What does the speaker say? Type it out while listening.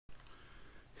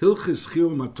Hilchis Schir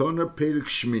Matana Perik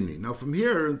Shmini. Now from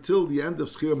here until the end of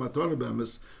Schir Matana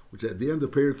Bemis, which at the end of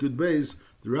Perik Yud Beis,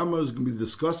 the Rama is going to be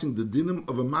discussing the dinim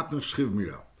of a matna shchiv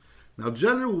mira. Now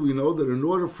generally we know that in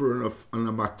order for a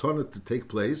matana to take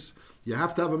place, you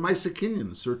have to have a ma'aseh kinyan.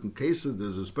 In certain cases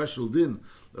there's a special din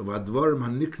of advarim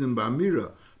haniknim ba'amira.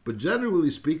 But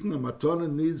generally speaking, a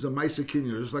matana needs a ma'aseh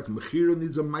kinyan. Just like mechira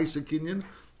needs a ma'aseh kinyan,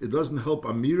 it doesn't help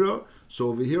amira. So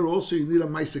over here also you need a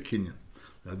ma'aseh kinyan.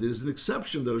 Now there's an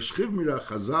exception that a shchiv mira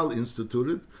Chazal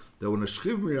instituted, that when a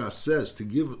shchiv mira says to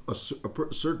give a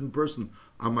certain person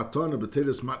a matana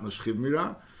b'teres matna shchiv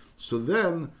mira, so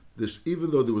then this, even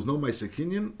though there was no ma'aseh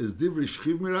kinyan, is divrei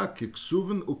shchiv mira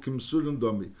kiksuven ukimsuren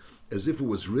domi, as if it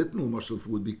was written, or if it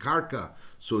would be karka,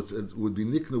 so it would be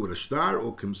nikna with a star,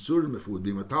 or kimsurim if it would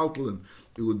be metaltal, and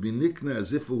it would be nikna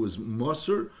as if it was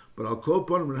moser, but I'll call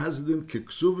upon him, it has it in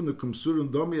kiksuven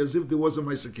ukimsuren domi, as if there was a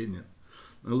ma'aseh kinyan.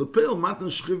 Now, Lepel, Matan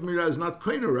Shchiv Mira is not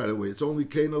Kaina right away. It's only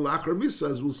Kaina Lachar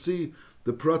Misa, as we'll see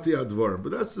the Prati Advarim.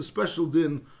 But that's the special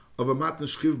din of a Matan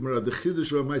Shchiv Mira, the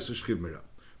Chiddush of a Maisa Shchiv Mira.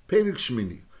 Perik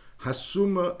Shmini.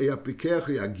 Hasuma Eapikeach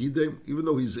Yagidem, even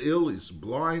though he's ill, he's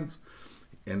blind,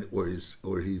 and he's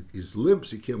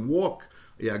limps, he can't walk.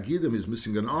 Yagidem, he's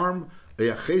missing an arm.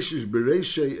 Eyacheshish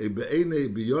Bereshe, Be'ene,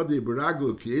 Beyode,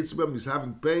 Beraglo, Kietzbem, he's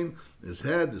having pain in his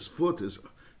head, his foot, his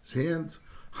hand.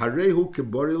 Harehu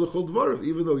kebori l'chol dvarav,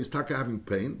 even though he's taka having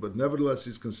pain, but nevertheless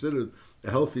he's considered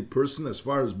a healthy person as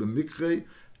far as b'mikre,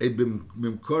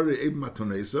 b'mkore,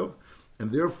 b'matonesav, and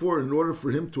therefore, in order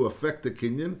for him to affect the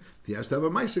kinyan, he has to have a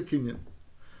ma'aseh kinyan.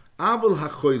 Avol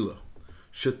hachoila,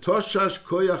 shetoshash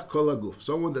koyach kol haguf,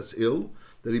 someone that's ill,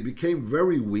 that he became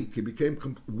very weak, he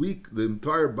became weak, the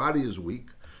entire body is weak,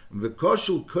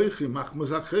 v'koshel koychi machmaz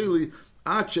hacheli,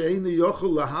 ad she'eini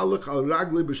yochel lahalach al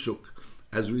ragli b'shuk.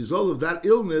 As a result of that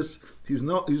illness, he's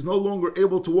no longer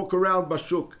able to walk around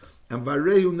bashuk. And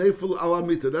varehu nefel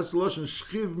alamita. That's the lashon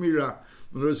shchiv mira.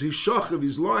 In other words, he's shachiv,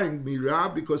 he's lying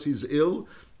mira because he's ill,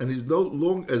 and he's no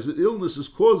longer, as the illness is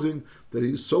causing that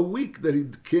he's so weak that he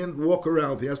can't walk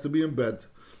around. He has to be in bed.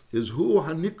 Is hu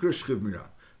hanikra shchiv mira.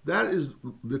 That is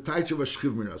the taich of a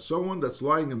shchiv mira. Someone that's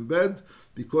lying in bed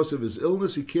because of his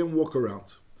illness, he can't walk around.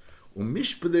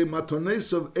 Umishpedei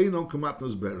matonesav einon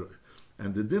kamatnas berer.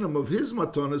 And the dinam of his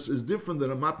matanas is different than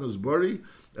a matnas bari,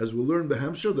 as we'll learn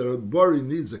behemsha, that a bari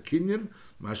needs a kinyan,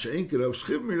 masha'inker of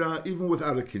shchiv mira, even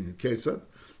without a kinyan. Kesad,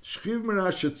 shchiv mira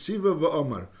shetziva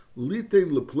va'omar, litein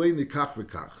leplei nikach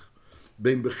v'kach,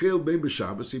 bein bechel, bein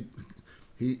b'shabbos,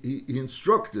 he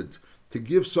instructed to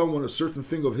give someone a certain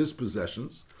thing of his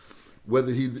possessions,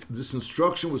 whether this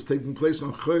instruction was taking place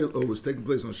on Chayil or was taking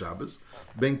place on Shabbos,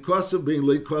 bein kosev, bein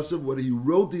lei kosev, whether he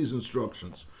wrote these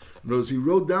instructions. Notice he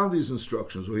wrote down these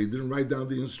instructions, or he didn't write down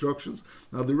the instructions.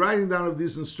 Now, the writing down of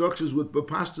these instructions would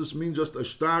bepashtus mean just a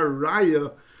star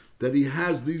raya that he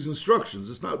has these instructions.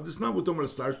 This is not what we're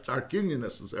talking about a star kinyan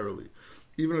necessarily.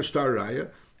 Even a star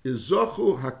raya is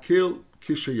zochu hakel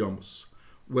kishayomus.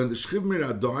 When the shchiv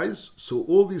mira dies, so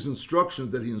all these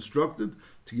instructions that he instructed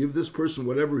to give this person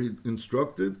whatever he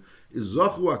instructed is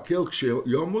zochu hakel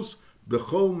kishayomus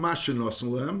bechol mashenos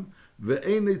lehem. You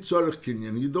don't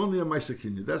need a ma'aseh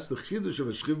kinyan. That's the chiddush of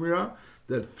a shchiv mira,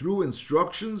 that through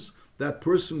instructions that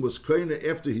person was koine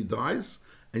after he dies,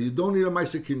 and you don't need a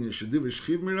ma'aseh kinyan. Shediv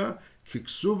shchiv mira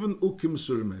kiksuven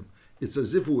ukimsurmem. It's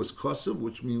as if it was kosev,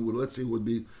 which means, well, let's say it would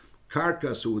be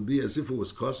karka, so it would be as if it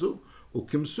was kosev.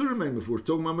 Ukimsurmem, if we're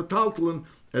talking about metaltalin,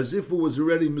 as if it was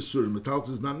already misurim.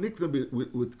 Metaltalin is not nikna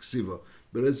with ksiva,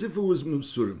 but as if it was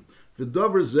misurim. The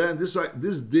davar zeh,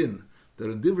 this din, that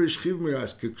a divrei shchiv mira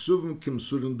is kiksuvim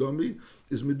kimsurim domi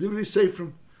is medivrei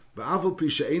seifrim. Va'aval pi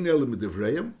she'ein ele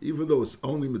medivreim, even though it's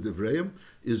only medivreim,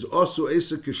 is also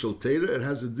esa kishalteira. It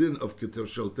has a din of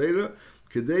kishalteira.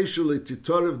 Kedei shele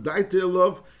titorev daite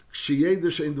elov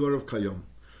kshiyeda she'ein dvarav kayom.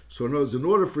 So in other words, in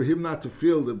order for him not to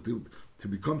feel that to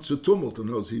become tumult, in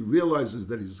other words, he realizes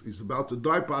that he's about to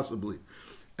die possibly,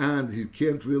 and he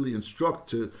can't really instruct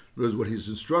to knows what he's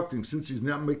instructing since he's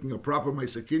not making a proper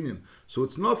ma'aseh kinyan. So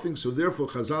it's nothing. So therefore,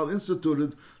 Chazal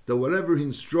instituted that whatever he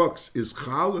instructs is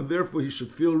chal, and therefore he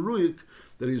should feel ruik,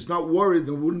 that he's not worried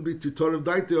and wouldn't be titorev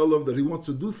daite olav, that he wants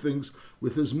to do things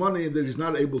with his money and that he's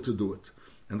not able to do it.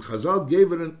 And Chazal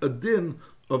gave it a din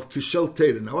of kishel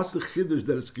teira. Now what's the chiddush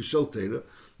that it's kishel teira?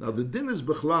 Now the din is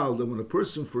bechlal that when a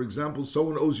person, for example,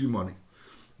 someone owes you money,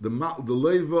 the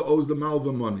leva owes the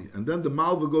malva money, and then the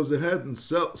malva goes ahead and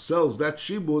sells that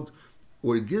shibud,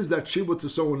 or he gives that shibud to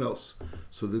someone else.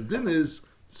 So the din is,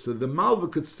 so the malva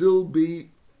could still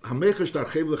be hamechesh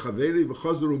tarchev lechaveri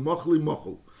v'chazaru mochli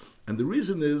mochel. And the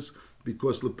reason is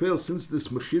because lepel, since this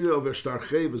mechira of a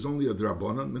shtarchev is only a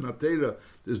drabonan, minatera,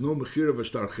 there's no mechira of a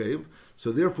shtarchev,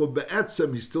 so therefore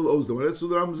be'etzem he still owes the money. That's what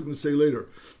the Rambam is going to say later.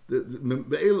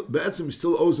 Be'etzem he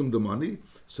still owes him the money,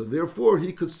 so therefore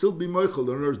he could still be meichel.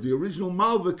 In other words, the original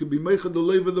malva could be meichel the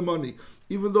leiv of the money,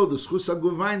 even though the schus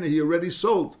hagovaina he already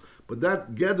sold. But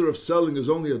that gather of selling is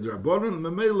only a drabonan, and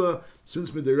memela,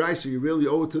 since midiraisa you really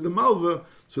owe it to the malva,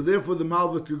 so therefore the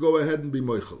malva could go ahead and be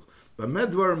meichel.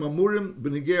 Medvar mamurim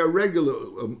benigea regular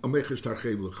a mecher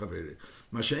shtarchev lechaveri.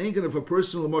 Masha'enken, if a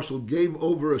person l'moshel gave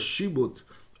over a shibut,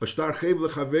 a shtarchev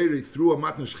lechaveri through a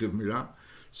matan shchiv mira,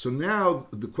 so now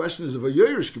the question is if a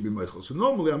yerush can be meichel. So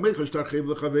normally a mecher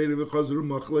shtarchev lechaveri v'chazru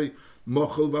mochel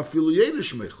v'afilu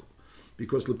yerush meichel,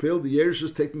 because lepel the yerush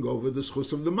is taking over the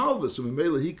schus of the malva. So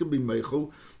memela he can be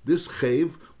meichel this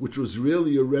chev which was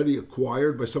really already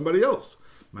acquired by somebody else.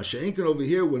 Masha'enken over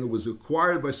here, when it was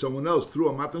acquired by someone else through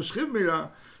a matan shchiv mira,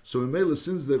 so Mimela,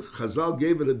 since the Chazal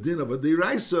gave it a din of a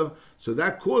diraisa, so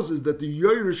that causes that the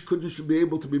Yerush couldn't be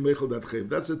able to be meichel that chev.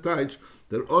 That's a taich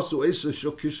that also Eisa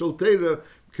Shokishol Teira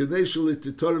Kedeshel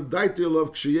Titorav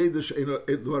Daitiolov Ksheyedesh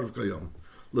Edvarv Kayom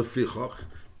Lefichach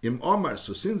Im Omar.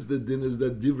 So since the din is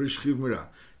that Divrei Shchiv Mira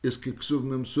is kiksuv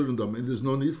mem surendam, and there's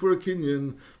no need for a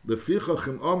kinyan. The fichach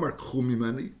im amar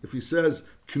k'chumimani. If he says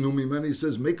k'numimani, he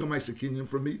says make a ma'aseh kinyan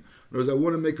for me. In other words, I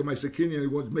want to make a ma'aseh kinyan. He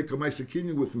wants to make a ma'aseh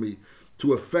kinyan with me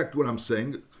to affect what I'm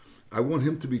saying. I want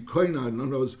him to be koina. In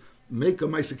other words, make a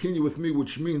ma'aseh kinyan with me,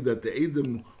 which means that the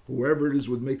Edom, whoever it is,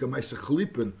 would make a ma'aseh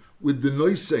chlipin with the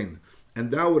noisein, and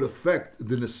that would affect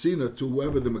the nesina to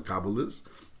whoever the makabel is.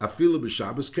 Afilu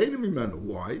b'Shabbos keinim imenu.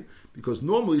 Why? Because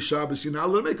normally Shabbos you're not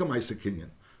allowed to make a ma'aseh kinyan.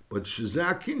 But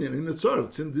shizah kinyan in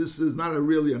itself, since this is not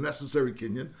really a necessary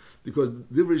kinyan, because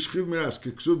divrei shchiv miras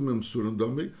kiksuv mem surim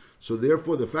domi, so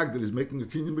therefore the fact that he's making a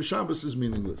kinyan b'Shabbos is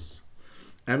meaningless.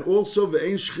 And also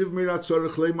ve'ein shchiv miras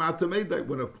tzarich leima atameidai.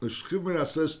 When a shchiv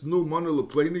miras says nu mona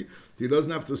lepleni, he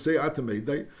doesn't have to say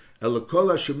atameidai.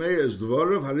 Elakol hashemeya is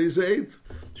dvorav harize eid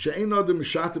she'ein adam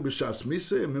mishata b'shas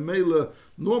mise. And memela,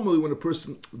 normally when a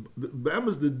person,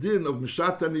 be'emes the din of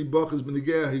mishata nibach is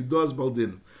benigea he does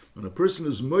baldin. When a person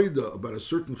is moida about a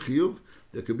certain chiyuv,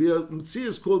 there could be a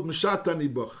mitzvah called mishata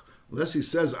nibach. Unless he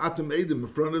says atam edim in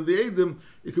front of the edim,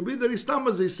 it could be that he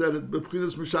stammers he said it, but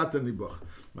it's mishata nibach.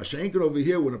 Masha'enken over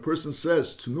here, when a person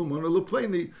says tunu mana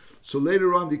lepleni, so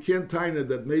later on they can't tie it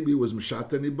that maybe it was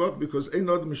mishata nibach, because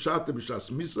einod mishata b'shas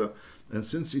misa, and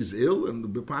since he's ill and the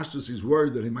bepashtus he's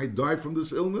worried that he might die from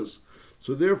this illness,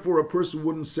 so therefore a person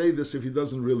wouldn't say this if he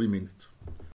doesn't really mean it.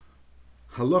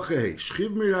 Halacha hey,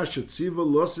 shchiv mira shetziva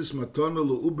losis matana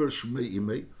leuber shmei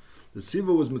imei. The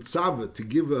tziva was mitzvah to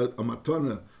give a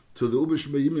matana to the uber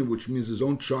shmei imei, which means his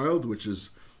own child, which is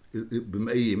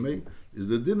b'mei imei. Is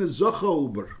the din is zocha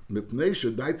uber mipnei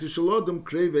shedaiti shalodem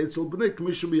krei ve'etzel b'nei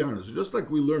k'misha b'yarna. So just like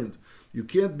we learned, you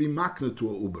can't be makna to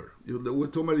a uber. We're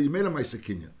talking about you made a ma'aseh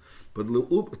kinyan, but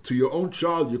to your own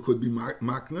child you could be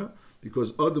makna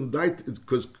because adam daite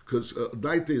because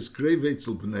daite is krei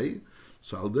ve'etzel b'nei.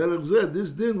 So al derech zeh,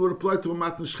 this din would apply to a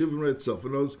matan shchiv itself.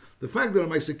 In other words, the fact that a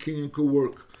ma'aseh kinyan could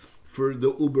work for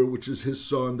the uber, which is his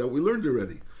son, that we learned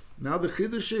already. Now the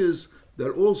chiddush is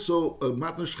that also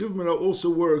matan shchiv also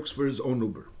works for his own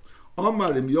uber.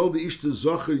 Amar im yod ishte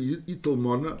zacher itel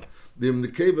mona v'im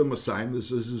nekeva masayim. This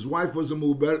is his wife was a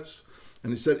muberes,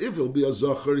 and he said if he'll be a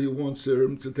zacher, he wants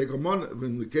him to take a mona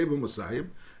v'im nekeva masayim,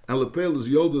 and lepel is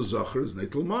yod zacher is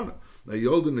netel mona. Now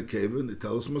Yolda Nekeva, and they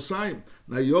tell us Masayim.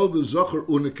 Now Yolda Zocher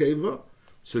Unekeva,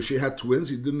 so she had twins.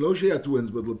 He didn't know she had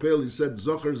twins, but Lepel, he said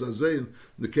Zocher Zazeh and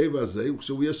Nekeva Zazeh.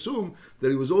 So we assume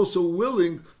that he was also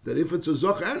willing that if it's a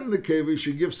Zocher and a Nekeva, he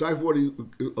should give Saif what he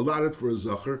allotted for a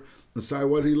Zocher, and Saif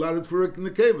what he allotted for a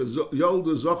Nekeva.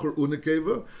 Yolda Zocher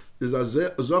Unekeva is a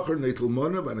Zocher Netel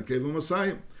Monav and Nekeva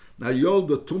Masayim. Now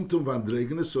Yolda Tumtum Van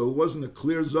Dregenes, so it wasn't a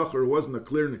clear Zocher, it wasn't a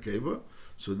clear Nekeva.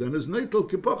 So then his neitel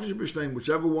kipachish b'shtein,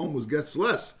 whichever one gets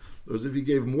less. Because if he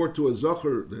gave more to a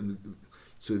zocher, then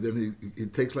he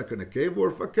takes like a nekev or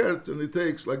a fakert, and he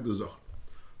takes like the zocher.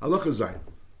 Halacha zayin.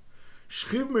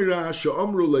 Shchiv mira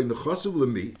she'omru le nechosiv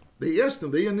lemi. They asked him.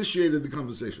 They initiated the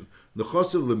conversation.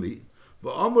 Nechosiv lemi.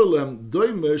 V'omru lem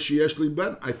doime sheyesh li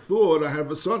ben. I thought I have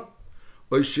a son.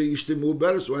 Or she'ishti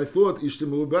mu'beres. Or I thought ishti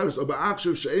mu'beres. Or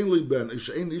ba'achshav she'ein li ben.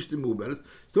 She'ein ishti mu'beres.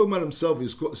 He's talking about himself.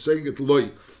 He's saying it loy.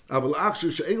 So therefore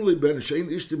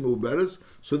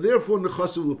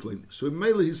nechasiv l'pleni. So in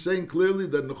Mele he's saying clearly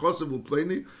that nechasiv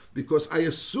l'pleni because I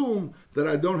assume that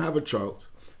I don't have a child.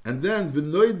 And then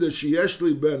v'noida sheyesh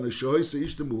li ben shehoyse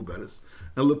ishte muberes.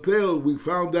 And lepel we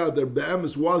found out that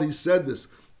be'emes while he said this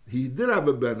he did have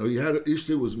a ben or he had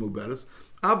ishte was muberes.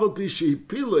 Aval pi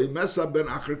shehipiloi mesa ben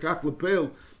acher kach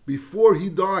lepel before he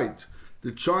died.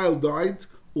 the child died,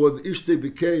 or the Ishte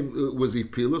became, was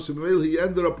Ipila, so he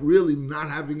ended up really not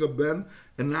having a Ben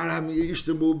and not having a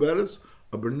Ishte Mu'beres.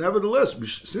 But nevertheless,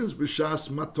 since B'Shas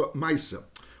Maisa,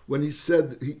 when he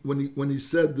said the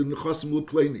Nechasim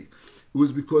Lepleni, it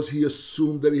was because he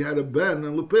assumed that he had a Ben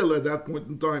and Lepel at that point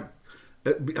in time.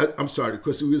 I'm sorry,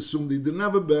 because he assumed he didn't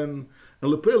have a Ben,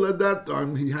 and Lepel at that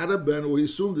time he had a Ben, or he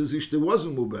assumed his Ishte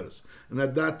wasn't Mu'beres. And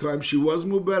at that time she was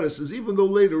Mu'beres, even though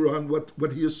later on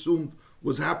what he assumed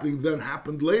was happening then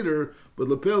happened later, but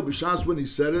Lepel B'Shas, when he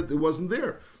said it, it wasn't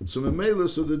there. So Memela,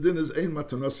 so the din is Ein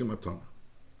Matanasi Matana.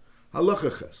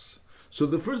 Halacha. So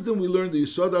the first thing we learned, the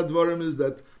Yisod Advarim, is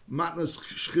that Matnas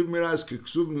Shchiv Mira is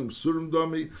Keksuvim Surim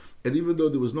Domi, and even though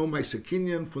there was no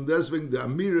Maisakinyan, from deswegen the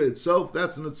Amira itself,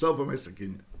 that's in itself a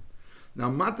Maisakinyan. Now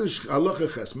Matnas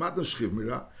Halacha, Matnas Shchiv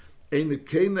Mira, Ein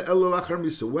Keina Elo Lachar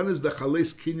Misa. When is the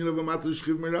Chales Kinyan of a Matnas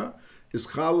Shchiv Mira? Is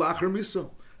Chal Lachar Misa.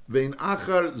 Vein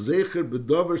Achar Zecher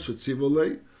Bedover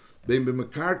Shetzivolei, Vein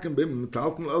B'Mekarken, Vein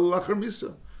B'Metalten Elo Lachar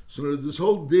Misa. So this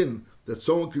whole din that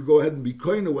someone could go ahead and be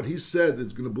koina what he said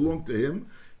is going to belong to him,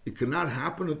 it cannot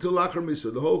happen until Lachar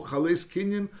Misa. The whole Chales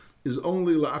Kinyan is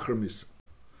only Lachar Misa.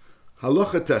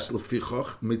 Halacha tes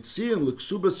lefichach mitzian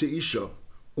leksuba seisha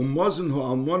umazin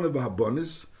ha'almona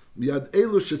v'habonis miyad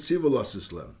elu shetziva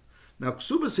lasislam. Now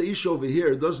ksuba seisha over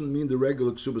here doesn't mean the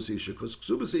regular ksuba seisha, because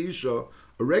ksuba seisha,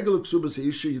 a regular ksuba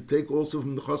seisha, you take also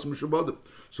from the Chasim Shabbat.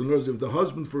 So in other words, if the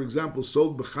husband, for example,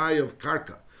 sold b'chaya of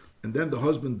karka, and then the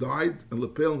husband died, and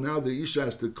lepel, now the isha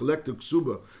has to collect the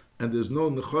ksuba, and there's no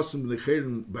nechasim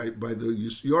necherim by the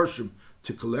yorshim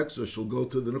to collect, so she'll go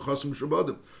to the nechasim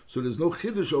shabadim. So there's no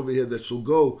chiddush over here that she'll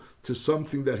go to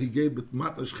something that he gave with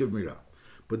matnas chiv mira.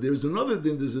 But there's another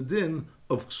din. There's a din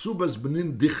of ksubas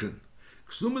benin dichrin.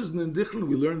 Ksubas benin dichrin,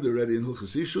 we learned already in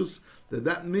Hilchos Ishus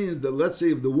that means that, let's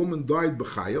say if the woman died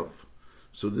b'chayav,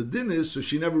 so the din is, so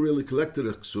she never really collected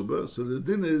a ksuba. So the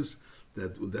din is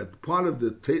that part of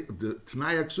the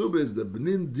Tanaya Ksuba is the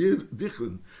Benin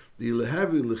Dichrin, the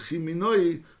Ilehavi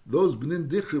Lechiminoi, those Benin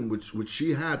Dichrin which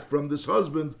she had from this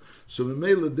husband, so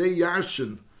Memela they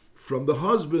Yarshin from the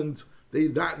husband, they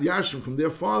that Yarshin from their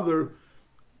father,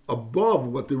 above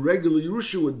what the regular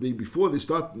Yerusha would be before they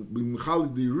start being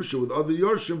Mechalik the Yerusha with other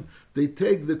Yarshim, they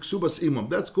take the Ksubas Imam.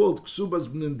 That's called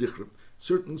Ksubas Benin Dichrin.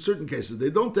 Certain cases.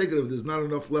 They don't take it if there's not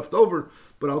enough left over,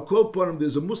 but I'll quote upon them,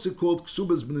 there's a musik called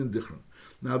Ksubas Benin Dichrin.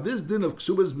 Now this din of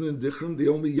Ksubas Benin Dichrin, they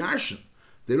only Yarshin.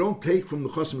 They don't take from the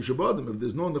Chosim Shabbatim. If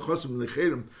there's no Nechosim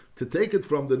Necherim to take it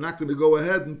from, they're not going to go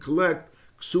ahead and collect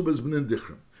Ksubas Benin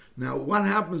Dichrin. Now what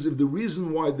happens if the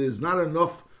reason why there's not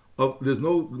enough there's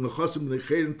no Nechosim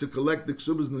Necherim to collect the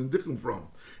Ksubas Benin Dichrin from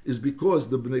is because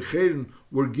the Necherim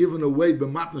were given away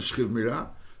b'matnas Chiv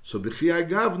Mira, so b'chiyah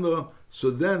gavna, so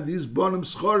then these bonim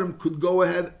schorim could go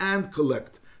ahead and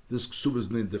collect this ksubas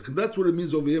nindik. And that's what it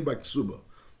means over here by ksuba.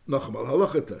 Nachmal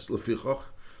halachates lefichach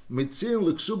mitziin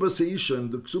leksuba seisha,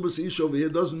 and the ksuba seisha over here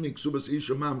doesn't mean ksuba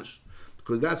seisha mamish,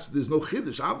 because there's no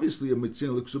chiddush. Obviously, a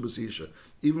mitziin leksuba seisha,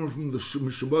 even from the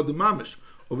mishubad mamish.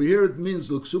 Over here it means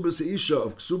leksuba seisha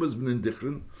of ksubas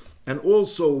b'nindichrin, and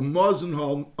also mazon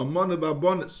hal amana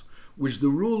v'abonis, which the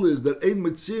rule is that ein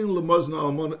mitziin lemazon hal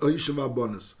amana isha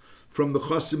v'abonis. From the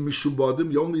Chasim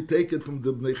Mishubadim, you only take it from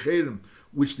the Bnei Cherim,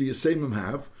 which the Yesemim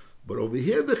have. But over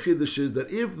here the Chiddush is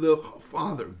that if the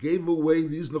father gave away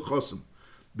these Nechosim,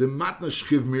 the Matna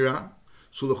Shchiv Mira,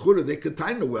 so the Chura, they could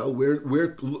time well where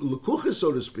Lekuch is,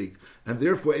 so to speak. And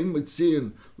therefore, in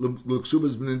Mitzian,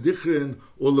 Leksubas B'nin Dichrin,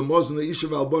 or Lemozan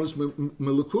Ishav Albonis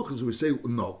Melekuchis, we say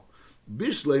no.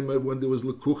 Bishlema, when there was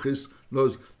Lekuchis,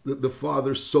 knows that the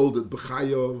father sold it,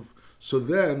 B'chayov, so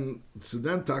then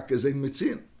Tak is in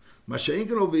Mitzian.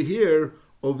 Masha'inkan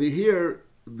over here,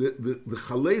 the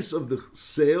chales of the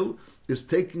sale is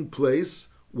taking place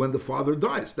when the father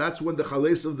dies. That's when the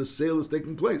chales of the sale is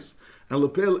taking place. And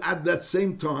lepel, at that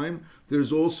same time,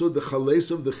 there's also the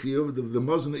chales of the chiyuv, the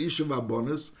mazon ishav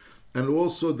abonis, and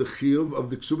also the chiyuv of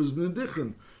the ksubas b'nei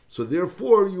dichrin. So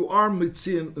therefore, you are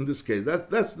mitzian in this case. That's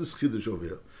the chiddush over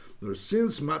here.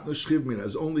 Since matna shchiv min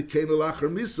has only kain alachar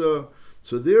misa,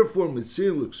 so therefore,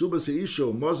 mitzian l'ksubas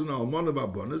isha mazon almanav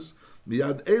abonis,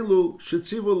 miyad elu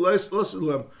shetzivu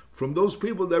l'asilam, from those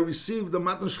people that received the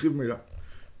matna shchiv mira.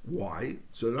 Why?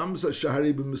 So Ram says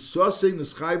shahari b'misosei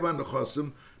neschayva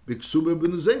nechosim b'ksuba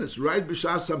b'nezenis. Right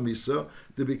b'shas hamisa,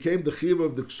 they became the chiv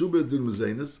of the ksuba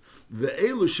b'nezenis.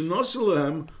 Ve'elu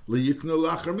shenosilem liyikna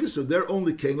lachar misa. They're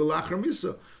only kain lachar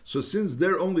misa. So since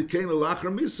they're only kain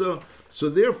lachar misa, so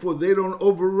therefore they don't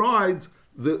override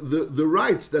the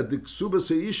rights that the ksuba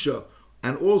seisha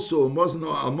and also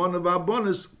mazna almana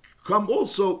v'abonis come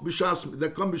also b'shas,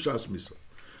 that come b'shas misa.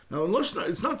 Now in Lashon,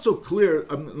 it's not so clear.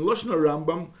 In Lashon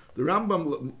Rambam, the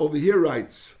Rambam over here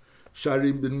writes,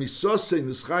 "Sharim ben misosei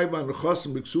nischayva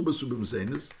nechosim b'ksubas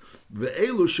ubimzenis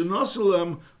ve'elu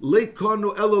shenosalem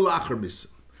leikonu elo lacher misa."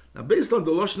 Now, based on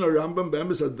the Lashon Rambam,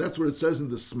 that's what it says in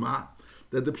the Sma,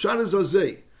 that the pshat is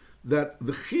azay, that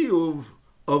the chiyuv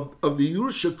of the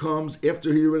Yerusha comes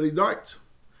after he already died.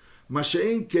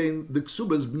 Masha'in came the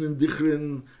ksubas b'nin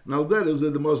dichrin nalderes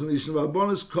that the Mosen Ishin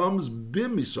Valbonis comes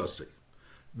bimisase.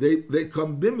 They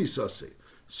come bimisase.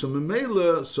 So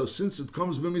memela, so since it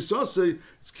comes bimisase,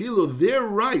 it's kilo their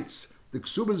rights. The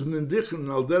ksubas b'nin dichrin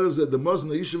nalderes that the Mosen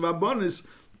Ishin Valbonis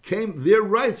their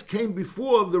rights came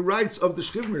before the rights of the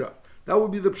Shchivmira. That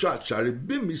would be the pshat. Shari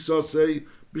bimisase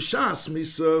b'shas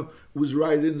misa was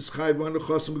right in Schayv and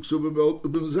Chosim b'ksubas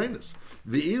b'mzenis.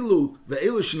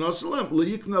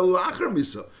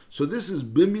 So this is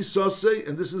bimisase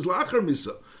and this is lacher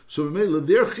misa. So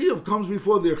their chiyuv comes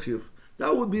before their chiyuv.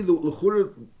 That would be the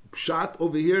l'chura pshat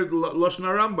over here, the Lashon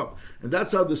Rambam, and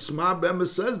that's how the Sma Bema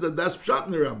says that's pshat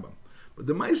in the Rambam. But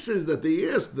the Maisa is that they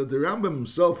ask that the Rambam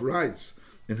himself writes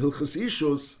in Hilchas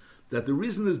Ishus that the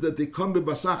reason is that they come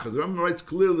b'basachas. The Rambam writes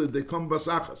clearly they come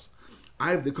b'basachas.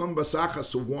 If they come b'basachas,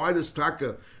 so why does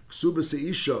taka ksubas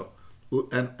isha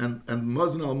and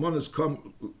Mazan Almanas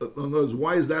come? In other words,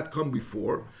 why does that come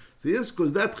before? So yes,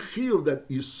 because that chiyuv, that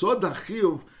yisod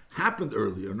chiyuv, happened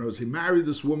earlier. In other words, he married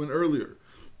this woman earlier,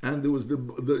 and there was the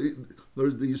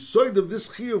yisod of this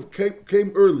chiyuv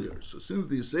came earlier. So since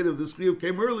the yisod of this chiyuv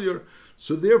came earlier,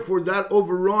 so therefore that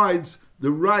overrides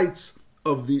the rights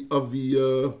of the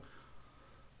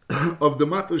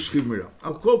Matan Shchivmira.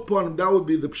 I'll call upon him. That would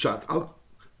be the pshat.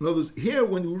 In other words, here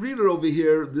when you read it over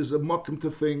here, there's a mokum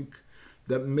to think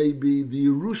that maybe the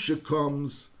Yerusha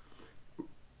comes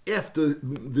after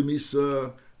the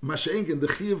Misa, Masha'enken, the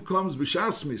Chiyuv comes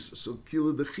b'shas Misa. So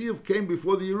the Chiyuv came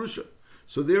before the Yerusha.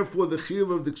 So therefore the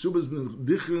Chiyuv of the Ksubas ben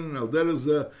Dichrin, Alderes,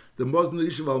 the Mosen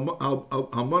Ishav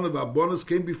Almanav Abonis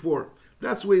came before.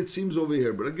 That's the way it seems over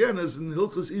here. But again, as in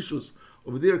Hilchas Ishus,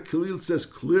 over there Khalil says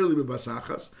clearly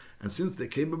b'basachas, and since they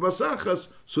came b'basachas,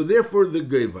 so therefore the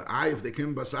geva. If they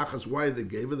came b'basachas, why the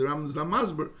geva? The Rambam is not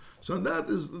masber. So that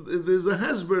is there's a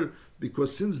hesber,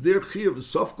 because since their chiyuv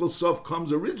sof kol sof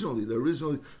comes originally. There was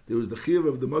the chiyuv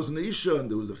of the Mosen Isha, and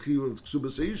there was the chiyuv of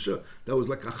Ksubas Isha. That was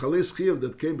like a chales chiyuv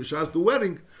that came b'shas the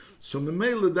wedding. So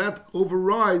memela that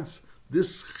overrides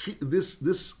this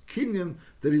kinyan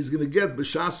that he's going to get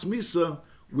b'shas misa,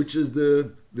 which is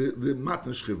the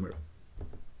Matan Shchivmira.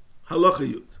 Halacha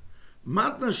Yud.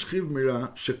 Matan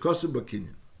Shchivmira shekoseh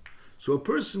b'kinyan. So a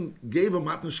person gave a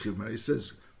Matan Shchivmira. He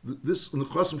says this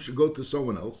nechosim should go to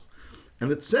someone else,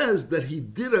 and it says that he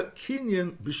did a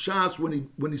kinyan b'shas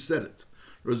when he said it.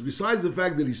 Whereas besides the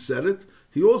fact that he said it,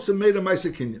 he also made a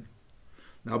ma'aseh kinyan.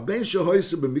 Now ben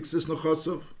shehoyse b'miktzas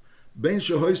nechosav, ben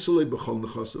shehoyse b'chol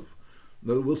nechosav.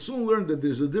 Now we'll soon learn that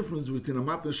there's a difference between a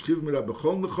Matan Shchivmira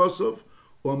b'chol nechosav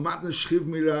or a Matan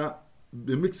Shchivmira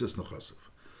b'miktzas nechosav.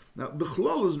 Now,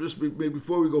 Bechlol is just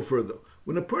before we go further.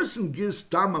 When a person gives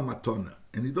Tama Matona,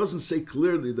 and he doesn't say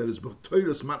clearly that it's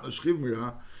B'toiras Matan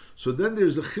Shchivmira, so then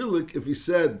there's a chilik if he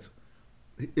said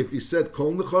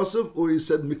Kol Nechosav or he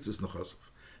said Miktzas Nechosav.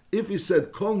 If he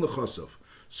said Kol Nechosav,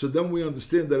 so then we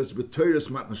understand that it's B'toiras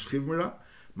Matan Shchivmira.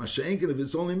 Masha'enken, if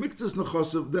it's only Miktzas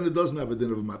Nechosav, then it doesn't have a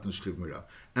din of a Matan Shchivmira.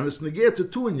 And it's negate to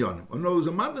two inyanim. In other words,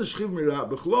 a Matan Shchivmira,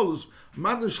 Bechlol is,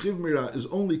 Matan Shchivmira is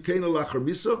only Kena Lachar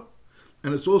Misa,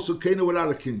 and it's also Kena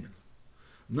without a kinyan.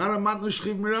 Not a Matan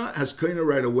Shchivmira has Kena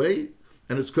right away,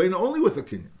 and it's Kena only with a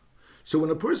kinyan. So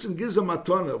when a person gives a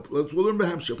matana, we'll learn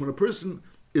Behemshech, when a person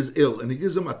is ill and he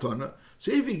gives a matana,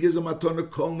 say if he gives a matana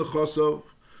Kol Nechosav,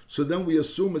 so then we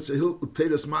assume it's a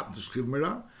Teres Matan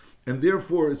Shchivmira, and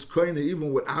therefore it's Kena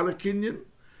even without a kinyan,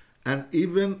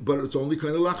 but it's only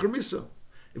Kena Lachar Misa.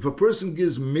 If a person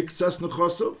gives Miktzas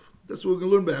Nechosav, that's what we're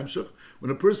going to learn Behemshech.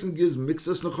 When a person gives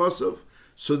Miktzas Nechosav,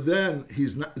 so then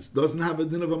it doesn't have a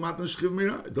din of a Matan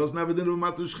Shchivmira. It doesn't have a din of a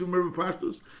Matan Shchivmira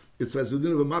Pashtus. It has a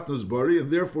din of a Matan Zbari, and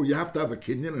therefore you have to have a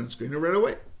kinyan, and it's going right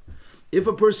away. If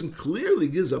a person clearly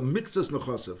gives a Miktzas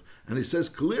Nechosav, and he says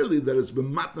clearly that it's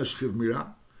b'Matan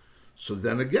Shchivmira, so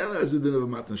then again it has a din of a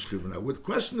Matan Shchivmira. The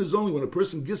question is only when a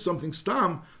person gives something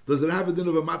stam, does it have a din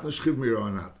of a Matan Shchivmira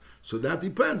or not? So that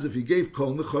depends if he gave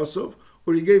Kol Nechosav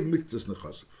or he gave Miktzas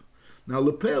Nechosav. Now,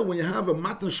 lepel, when you have a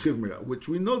Matan Shchivmira, which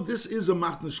we know this is a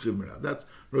Matan Shchivmira,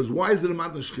 why is it a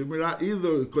Matan Shchivmira?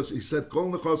 Either because he said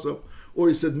Kol Nechosav, or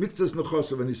he said Miktzas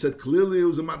Nechosav, and he said clearly it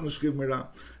was a Matan Shchivmira.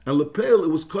 And lepel, it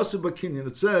was Kosev B'Kinyan.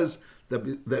 It says that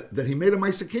he made a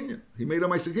Ma'aseh Kinyan. He made a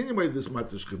Ma'aseh Kinyan by this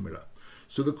Matan Shchivmira.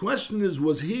 So the question is,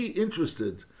 was he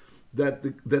interested that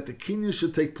the Kinyan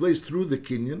should take place through the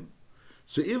Kinyan?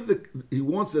 So if he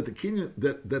wants that the kinyan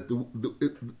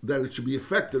that it should be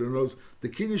affected, in other words, the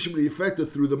kinyan should be affected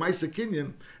through the Maisa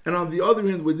kinyan, and on the other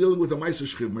hand, we're dealing with a Maisa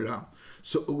Shchiv Mira,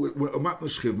 so a Matna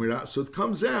Shchiv Mira. So it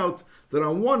comes out that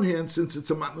on one hand, since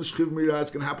it's a Matna Shchiv Mira,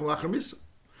 it's going to happen Lachar Misa.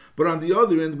 But on the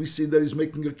other end, we see that he's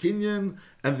making a kinyan,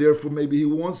 and therefore maybe he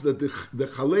wants that the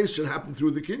chales should happen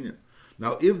through the kinyan.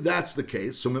 Now, if that's the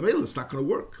case, so Memela, it's not going to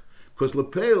work. Because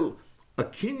Lepel, a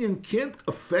kinyan can't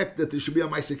affect that there should be a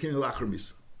Maisa kinyan Lachar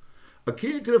Misa. A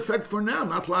kinyan could affect for now,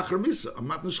 not Lachar Misa. A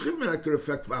Matna Shchiv Mira could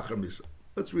affect Lachar Misa.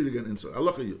 Let's read again inside.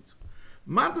 Halacha Yud.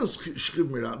 Matna Shchiv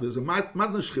Mira, there's a Matna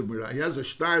Shchiv Mira. He has a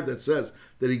star that says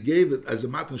that he gave it as a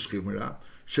Matna Shchiv Mira.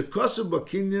 Shekosav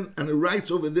b'kinyan, and it writes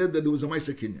over there that there was a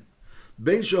Maisa kinyan.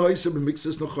 Bein shehoyse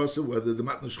b'miktzas nechosav, whether the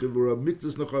Matna Shchiv Mira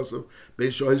miktzas nechosav, bein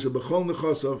shehoyse b'chol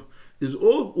nechosav, is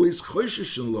always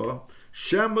choishish in law.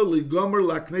 Shema ligomer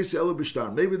laknesi ela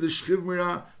b'shtar. Maybe the Shchiv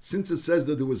Mira, since it says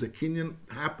that there was a kinyan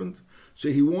happened, so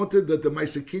he wanted that the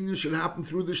Maisa kinyan should happen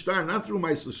through the star, not through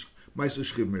Maisa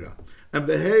Shchiv Mira. And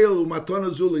the heil umatona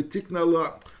zuli tikna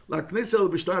la laknesi ela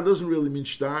b'shtar doesn't really mean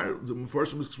star. The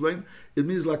Mefarshim was explained. It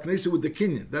means laknesi with the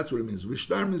kinyan. That's what it means.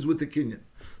 B'shtar means with the kinyan.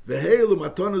 The heil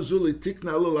umatona zuli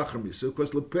tikna la lachar misa.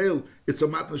 Because lepel it's a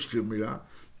matna shchiv mira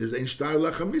is ein star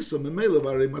lachar misa memela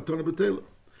varei matona betela.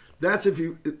 That's if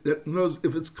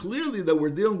it's clearly that we're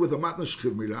dealing with a matna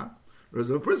shchiv mira. Whereas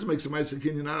if a person makes a ma'aser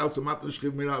kinyan not out, it's a matna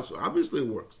shchiv mira, so obviously it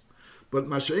works. But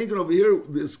Masha'inkan over here,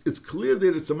 it's clear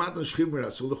that it's a matna shchiv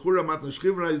mira. So l'chura matna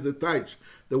shchiv mira is the taich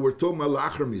that we're talking about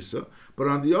lachar misa. But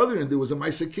on the other end, there was a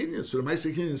ma'aser kinyan. So the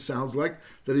ma'aser kinyan sounds like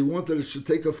that he wanted it should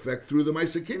take effect through the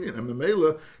ma'aser kinyan. And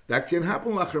Memela, that can't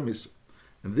happen lachar misa.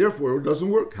 And therefore, it doesn't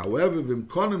work. However,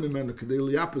 v'imkonim imenu k'dei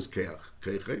liapis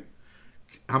keiche,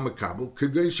 hamakabel,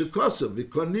 k'gei shekosav,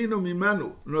 v'koninu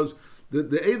mimenu. In other words,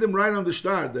 the Edom right on the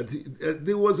star that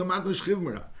there was a matna shchiv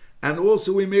mira. And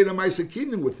also we made a Maisa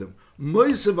Kinyan with him.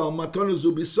 Moiseval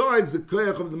Matonazu, besides the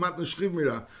koyach of the Matna Shchiv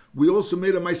Mira, we also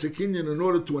made a Maisa Kinyan in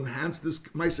order to enhance this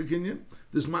Maisa Kinyan,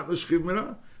 this Matna Shchiv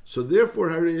Mira. So therefore,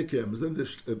 Harei Yekems, then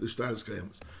the star is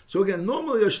Kems. So again,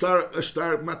 normally a star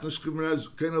Matna Shchiv Mira is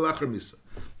Kena Lachar Misa.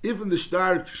 If in the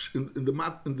star, in the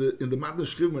Matna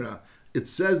Shchiv Mira, it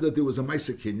says that there was a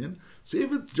Maisa Kinyan, so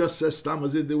if it just says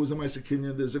Stamazid, there was a Maisa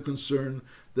Kinyan, there's a concern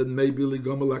that maybe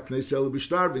Ligoma Laknes El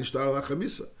Bishtar, Bishtar Lachar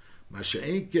Misa.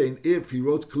 Masha'inkein, if he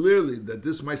wrote clearly that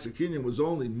this Maisa Kinyan was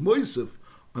only Moisef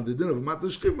on the din of Matna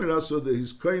Shchiv Mira, so that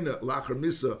he's Koina Lachar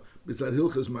Misa b'tzad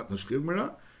Hilchas Matna Shchiv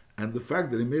Mira, and the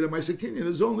fact that he made a Maisa Kinyan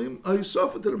is only a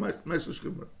Yisofa to the Maisa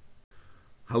Shchiv Mira.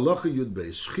 Halacha Yud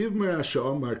Beis, Shchiv Mira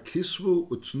Sha'omar Kisvu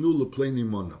Utnu Lepleni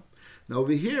Mona. Now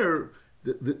over here,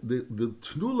 the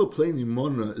Tnu Lepleni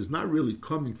Mona is not really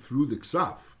coming through the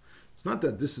Ksaf. It's not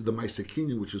that this is the Maisa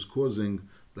Kinyan which is causing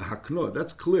the Hakno.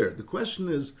 That's clear. The question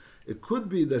is, it could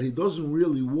be that he doesn't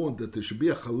really want that there should be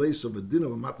a chales of a din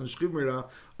of a Matna Shchiv Mira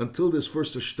until there's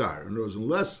first a star. In other words,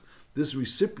 unless this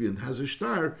recipient has a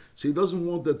star, so he doesn't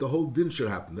want that the whole din should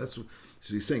happen. That's so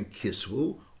he's saying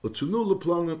kisvu utunu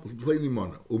lepleni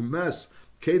mona umes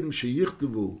kedem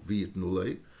sheyichtavu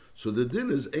v'yitnulei. So the din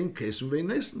is ein kesem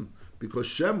v'nesen because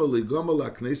shema ligama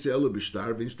laknesi ela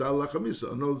b'shtar v'inshtar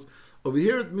lachamisa. In other words, over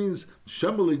here it means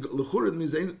Shema Ligama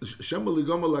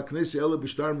Laknesi Ela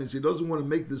B'Shtar means he doesn't want to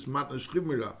make this Matna Shchiv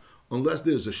Mira unless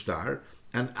there's a star.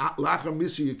 And Lachar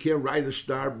Misa you can't write a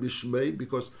star B'Shmei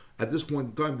because at this point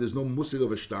in time there's no musig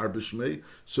of a star B'Shmei.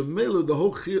 So Mela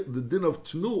the din of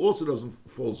Tnu also doesn't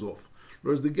falls off.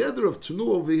 Whereas the gather of Tnu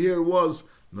over here was,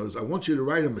 in other words, I want you to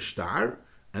write him a star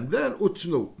and then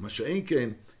Utnu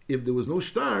Masha'inkein. If there was no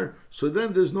star, so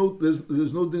then there's no din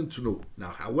Tnu. Now,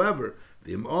 however,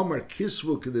 the Omar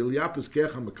Kisvu Kedeliapis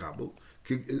Kecha Makabel.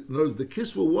 In other words, the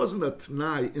Kisvu wasn't a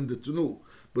Tnai in the Tnu,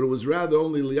 but it was rather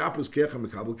only Liapis Kecha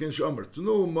Makabel. Ken Shomer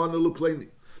Tnu Mona Lupleni.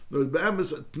 In other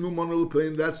words, Tnu Mona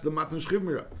Lupleni. That's the Matna Shchiv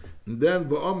Mira. And then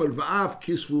Va'omer Va'af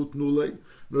Kisvu Tnulei. In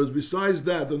other words, besides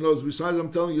that, in other words, besides I'm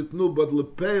telling you Tnu, but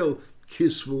Lepel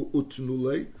Kisvu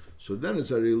Utnulei. So then it's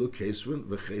Arielu Kesvin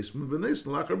V'Chesmin V'Nesen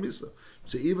Lachar Misa.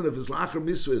 So even if it's Lachar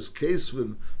Misa is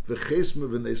Kesvin V'Chesmin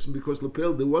V'Nesen, because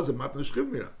Lepel there was a Matna Shchiv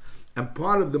Mira, and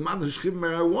part of the Matna Shchiv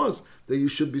Mira was that you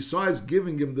should, besides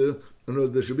giving him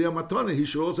there should be a matana, he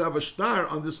should also have a star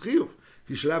on the Chiyuv.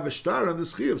 He should have a star on the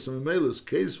Chiyuv. So Memela is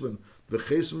Kesvin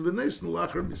V'Chesmin V'Nesen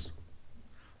Lachar Misa.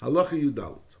 Halacha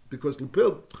Yudalit, because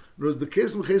Lepel, the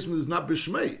Kesvin V'Chesmin is not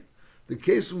B'Shmei. The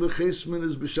Kesvin V'Chesmin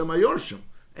is B'Shem Ayorshim.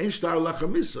 Ain't star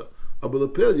lachar misa. Abel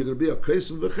you're going to be a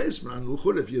kesem v'chesman. And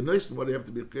l'chur, if you're nice, why do you have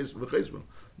to be a kesem v'chesman?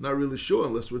 Not really sure,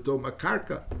 unless we're talking about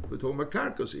karka. We're talking about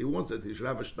karka, so he wants that he should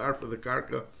have a star for the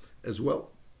karka as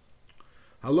well.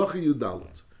 Halacha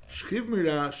Yudalit. Shchiv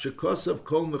mira shekosav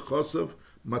kol nechosav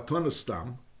matana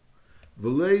stam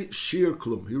v'lei shir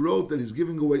klum. He wrote that he's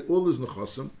giving away all his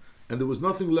nechosim, and there was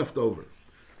nothing left over.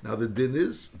 Now the din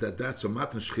is that that's a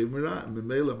matan shchiv mira, and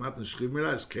memela matan shchiv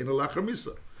mira is kein alachar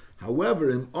misa. However,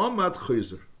 in Omad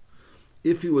Chayzer,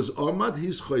 if he was Omad,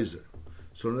 he's Chayzer.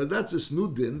 So now that's this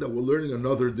new din that we're learning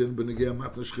another din, Benegea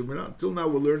Matan Shchimira. Until now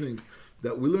we're learning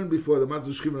that we learned before that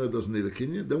Matan Shchimira doesn't need a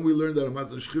kinyan. Then we learned that a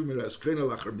Matan Shchimira is Kein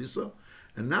Alachar Misa.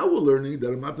 And now we're learning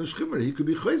that a Matan Shchimira, he could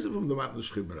be Chayzer from the Matan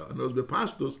Shchimira. And those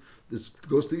Bepashtos, this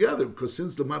goes together, because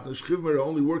since the Matan Shchimira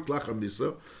only worked Lachar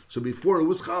Misa, so before it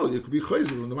was Chal, it could be Chayzer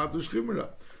from the Matan Shchimira.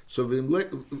 So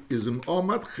is im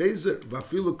Omad Chayzer,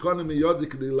 Vafilu Konim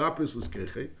Yodik the Lapis is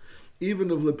Keche. Even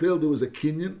if Lepel there was a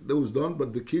kinyan that was done,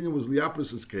 but the kinyan was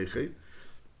Liapis is Keche,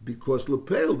 because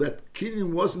Lepel, that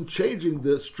kinyan wasn't changing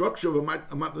the structure of a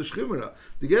Matan Shchimira.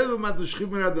 Together with Matan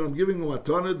Shchimira that I'm giving a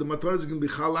Matana, the Matana is going to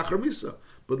be Chal Lachar Misa.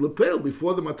 But Lepel,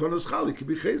 before the Matana is Chal, it could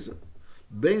be Chayzer.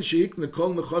 Ben Sheik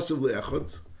Nekol Nechosav Le'echad,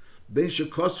 Ben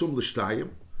Shekosum L'shtayim,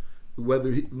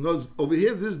 whether he knows over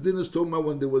here, this din is talking about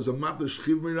when there was a matan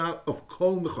shchivmira of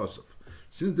kol nechosav.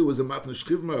 Since there was a matan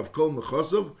shchivmira of kol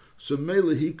nechosav, so mele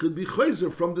he could be chayzer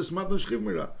from this matan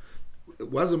shchivmira.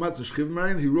 What is a matan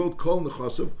shchivmira? He wrote kol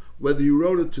nechosav, whether he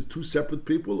wrote it to two separate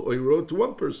people or he wrote it to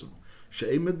one person.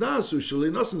 He's not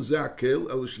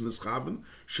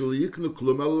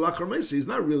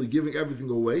really giving everything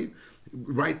away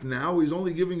right now. He's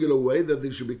only giving it away that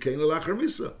there should be kein lachar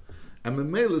misa. And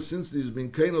Memela, since there's been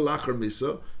kein lachar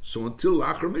misa, so until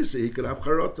lachar misa he could have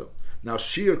charata. Now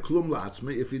shir klum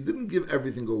latzmi, if he didn't give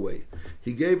everything away,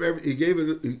 he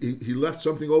left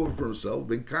something over for himself,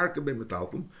 ben karka ben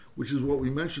metaltum, which is what we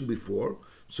mentioned before.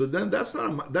 So then that's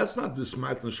not this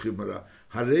matan shchimara.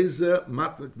 Hareze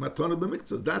matana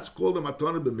b'miktzas. That's called a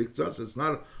matana b'miktzas. It's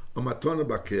not a matana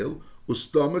bakel.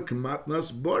 Ustomek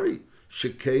matnas bori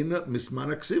shekeina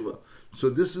mismana ksiva. So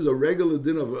this is a regular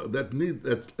din of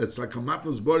it's like a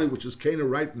matnas bori, which is keina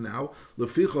right now.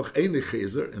 Lefichoch eini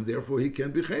chezer, and therefore he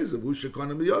can't be chezer. Who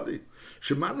shekana miyadi?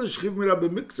 Shematnas shchimara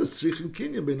b'miktzas tzrichin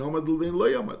kinyan ben omad l'vein lo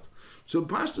yamad. So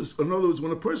Pashtus, in other words,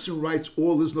 when a person writes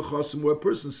all his nechosim, or a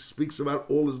person speaks about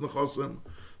all his nechosim,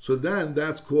 so then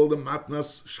that's called a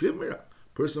matnas shchimera.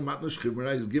 Person matnas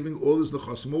shchimera is giving all his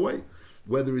nechosim away.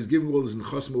 Whether he's giving all his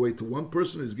nechosim away to one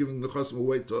person, he's giving nechosim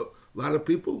away to a lot of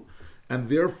people, and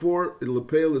therefore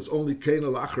lepel is only kein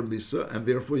lachar misa, and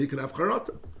therefore he can have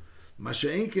charata.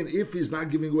 Masha'enkin, if he's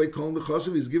not giving away kol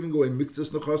nechosim, he's giving away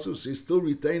miktzas nechosim, so he's still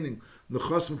retaining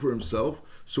nechosim for himself.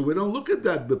 So we don't look at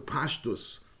that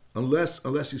bepashtus.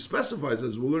 Unless he specifies,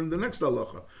 as we'll learn in the next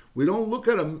halacha. We don't look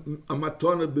at a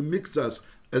matana b'miktzas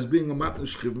as being a matan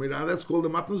shchivmira. That's called a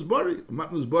matnas bari. A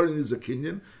matnas bari is a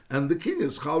kinyan, and the kinyan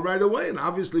is chal right away. And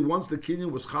obviously, once the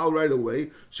kinyan was chal right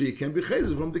away, so you can't be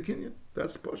chayzer from the kinyan.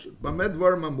 That's poshut.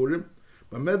 Bamedvar mamurim,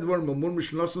 bamedvar mamur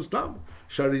mishnosan stam.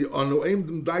 Shari anoim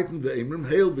dem daiten ve'emrim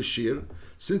hail v'shir.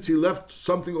 Since he left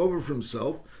something over for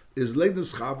himself, is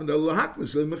leidens chaven the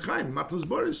lahaknis le mechaim matnas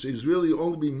boris. So he's really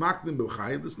only being maknim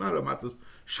b'chaim. It's not a matnas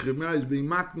shchimra. He's being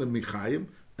maknim mechaim,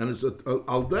 and it's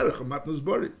al derech a matnas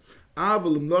boris.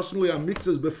 Aval imnosen li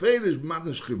amikzas befeirish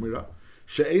matnas shchimra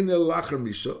she'ein el lachar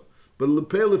misa. But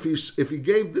lepel, if he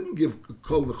didn't give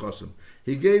kol nechosim,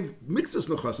 he gave mikzas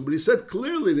nechosim. But he said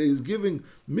clearly that he's giving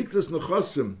mikzas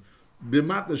nechosim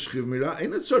b'matnas shchimra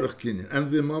ain't it tzorach kinyan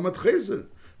and v'mamat chezer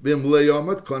v'im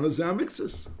leyamat kana zeh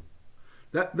amikzas.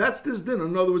 That's this din.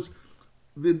 In other words,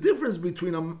 the difference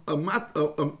between a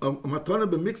matana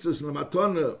b'miktzas and a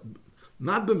matana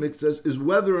not b'miktzas is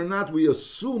whether or not we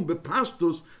assume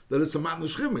b'pastus that it's a matana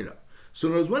shchimira. So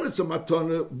in other words, when it's a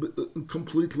matana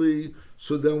completely,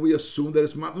 so then we assume that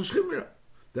it's matana shchimira.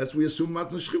 We assume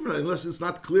matana shchimira, unless it's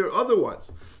not clear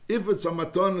otherwise. If it's a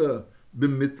matana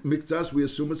b'miktzas, we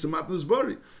assume it's a matnas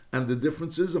bari. And the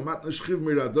difference is a matnas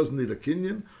shchivmira doesn't need a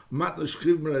kinyan. A matnas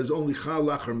shchivmira is only chal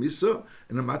lachar misa,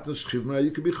 and a matnas shchivmira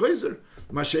you can be chayzer.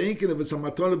 Masha'inkin, if it's a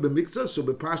matana b'miktzas, so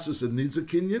b'pashtus it needs a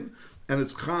kinyan, and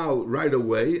it's chal right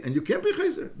away, and you can't be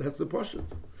chayzer. That's the pashut.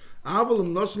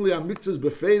 Avalim nosli amiktzas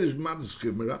b'feirish matnas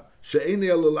shchivmira she'eni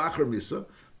el lachar misa.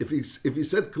 If he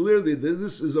said clearly that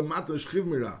this is a matnas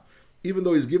shchivmira, even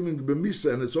though he's giving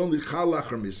b'misa and it's only chal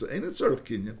lachar misa, ain't it sort of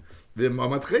kinyan? V'im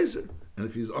amad chezer, and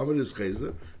if he's amad is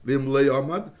chezer, v'im lei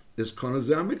amad is kana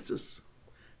zeh amiktzas.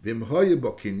 V'im hoye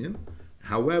bo kinyan.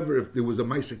 However, if there was a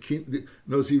ma'isa kinyan,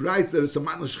 knows he writes that it's a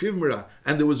matnas shchivmira,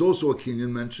 and there was also a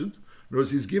kinyan mentioned. In other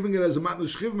words, he's giving it as a matna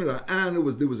shchivmira, and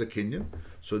there was a kinyan.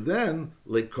 So then,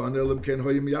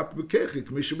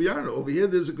 over here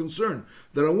there's a concern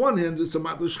that on one hand it's a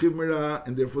matna shchivmira,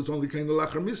 and therefore it's only kind of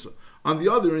lachar misa. On the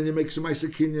other hand, he makes a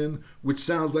maisa kinyan, which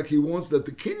sounds like he wants that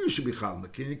the kinyan should be chal, and the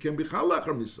kinyan can be chal lachar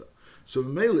misa. So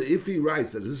Mele, if he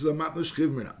writes that this is a matna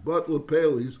shchivmira, but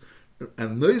lepel he's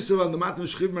and noisav on the matna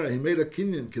shchivmira, he made a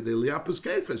kinyan kedei liapus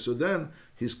keifa. So then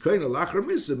he's kind of lachar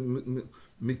misa.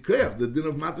 Mikeach, the din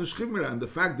of matna shchivmira, and the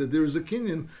fact that there is a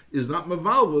kinyan is not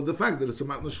mavalva, the fact that it's a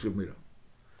matna shchivmira.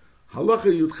 Halacha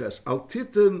yudches, al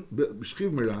titan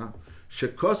shchivmira,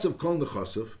 shekosav kol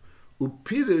nechosav,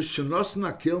 upirish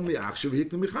shenosna kil miachshav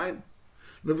hikna michayim.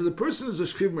 Now, if the person is a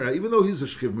shchivmira, even though he's a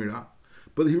shchivmira,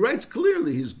 but he writes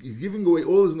clearly, he's giving away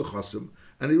all his nechosim,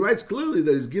 and he writes clearly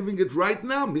that he's giving it right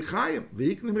now, michayim,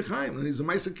 v'hikna michayim, and he's a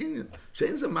maisa kinyan.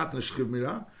 She'en's a matna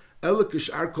shchivmira, ela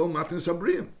kishar kol matna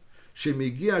sabriyim.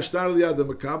 Shemigia shtar liyad the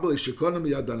makabel eshekona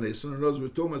miyad daneson. In other words, we're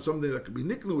talking about something that could be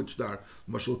niknu with shtar.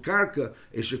 Mashal karka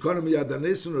eshekona miyad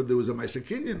daneson, or there was a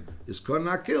ma'asakinyan. Is kon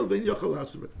nakel vein yochel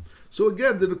hasve. So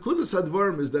again, the nekudas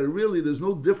hadvarim is that really there's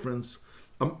no difference.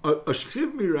 A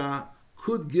shchiv mira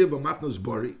could give a matnas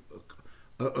bari.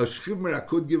 A shchiv mira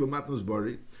could give a matnas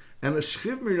bari, and a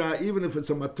shchiv mira, even if it's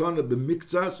a matana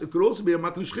b'miktzas, it could also be a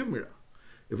matnas shchiv mira.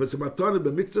 If it's a matana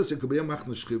b'miktzas, it could be a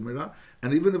matna shchiv mira,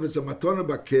 and even if it's a matana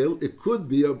b'kel, it could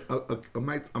be a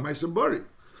ma'aser bari.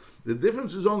 The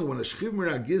difference is only when a shchiv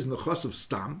mira gives nechos of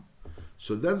stam.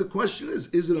 So then the question is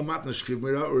it a matna shchiv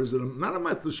mira or is it not a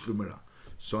matna shchiv mira?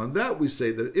 So on that we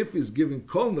say that if he's giving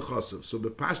kol nechosov, so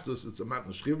b'pashtus it's a matna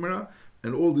shchiv mira,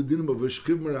 and all the dinim of a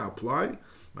shchiv mira apply.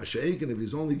 Masha'ekin, if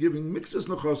he's only giving mixes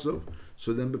nechosov,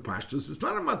 so then b'pashtus it's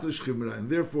not a matna shchiv mira, and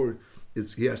therefore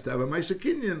he has to have a ma'aser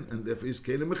kinyan, and therefore he's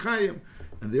kein mechayim,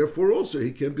 and therefore also he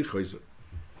can be chayzer.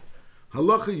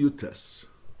 Halacha yutes.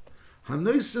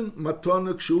 Hanoisen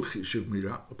matana kshu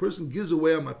shivmira. A person gives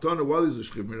away a matana while he's a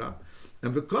shivmira,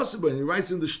 and v'koseba, and he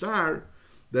writes in the star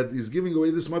that he's giving away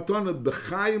this matana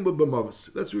b'chayim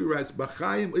u'b'mavos. That's what he writes,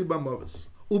 b'chayim u'b'mavos.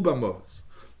 U'b'mavos.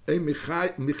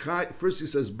 First he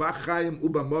says b'chayim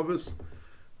u'b'mavos,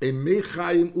 a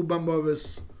mechayim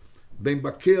u'b'mavos. Ben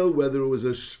bakel, whether it was a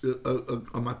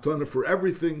matana for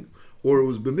everything, or it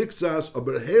was b'mixas, or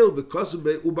b'heil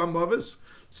v'kosebe ubamavis.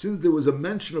 Since there was a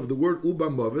mention of the word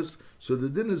ubamavis, so the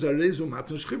din is arezu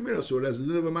matan shchimira. So it has the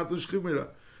din of a matan shchimira.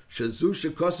 Shezu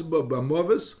shekosebe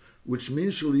b'mavis, which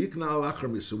means shel yikna al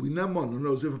acharmis. So we nemon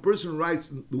knows if a person writes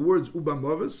the words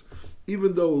ubamavis,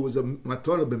 even though it was a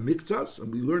matana b'mixas,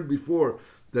 and we learned before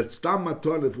that stam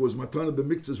matana, if it was matana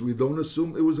b'mixas, we don't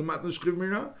assume it was a matan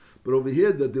shchimira. But over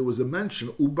here that there was a mention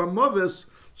ubamoves,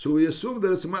 so we assume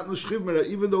that it's a matna shchivmira,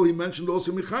 even though he mentioned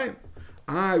also michayim.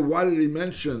 Why did he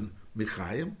mention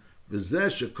michayim? V'zeh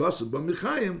shekoseb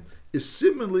b'michayim is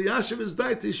siman liyashiv is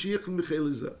daite sheyichin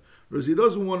michayilizah. Whereas he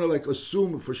doesn't want to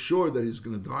assume for sure that he's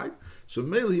going to die. So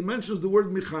mainly he mentions the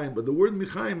word michayim, but the word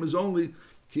michayim is only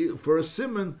for a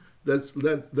siman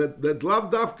that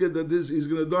lav dafke that he's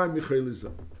going to die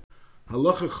michayilizah.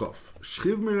 Halacha chof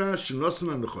shchivmira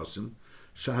shenosan an nechosim.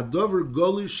 Shahadover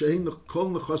goli shehin kol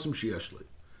nechosim sheyeshlei.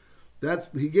 That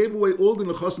he gave away all the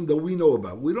nechosim that we know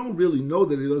about. We don't really know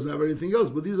that he doesn't have anything else,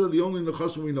 but these are the only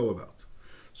nechosim we know about.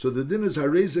 So the din is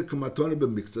hareze kamatona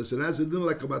b'mixtas. It has a din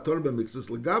like a matona b'mixtas.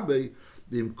 Legabe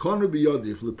the imkonu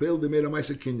b'yodi if lepel they made a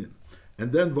ma'aser kinyan,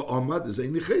 and then va'amad is a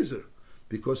nichezer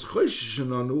because chosh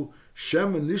shenanu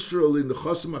shem nishro li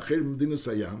nechosim acherim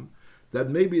dinas hayam. That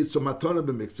maybe it's a matana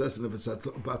b'mixas, and if it's a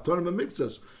matana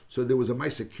b'mixas, so there was a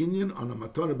ma'aser kinyan on a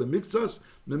matana b'mixas,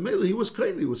 memeli he was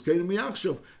kain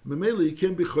miyachshav, memeli he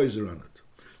can't be chayzer on it.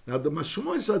 Now the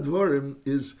mashmois advarim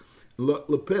is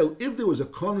lepel. If there was a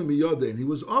kana miyade and he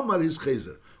was amar his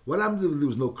chayzer, what happens if there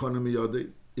was no kana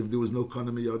miyade? If there was no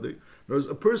kana miyade, there's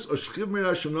a person a shchiv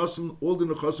mira shenosim all the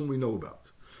nechasim we know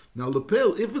about. Now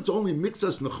lepel, if it's only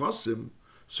mixas nechasim,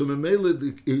 so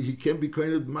memele he can't be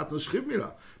kind of matna shchiv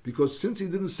mira, because since he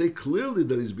didn't say clearly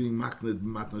that he's being makned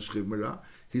matna shchiv mira,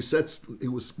 he said it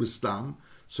was stam.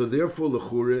 So therefore,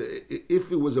 lechure,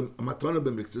 if it was a matana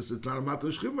b'mixus, it's not a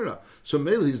matna shchiv mira. So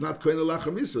memele he's not kind of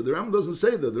lachamisa. The Ram doesn't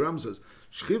say that. The Ram says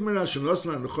shchiv mira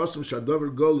shenosna nechosim shadover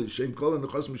goli sheim kol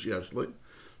nechosim sheyashloi.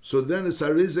 So then it's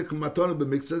harizik matana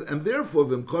b'mixus, and therefore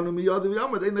v'mkonu miyad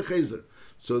v'yamad ein nechezer.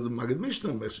 So the Magid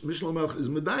Mishnah Melch is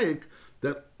medayik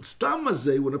that stam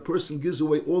hazeh, when a person gives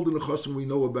away all the nechosim we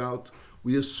know about,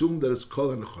 we assume that it's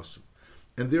kol nechosim,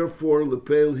 and therefore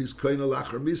lepel he's kaina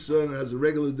lachar misa and has a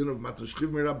regular din of matan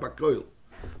shchiv mira bakoil.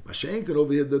 Mashenkin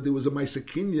over here that there was a ma'aser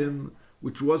kinyan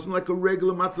which wasn't like a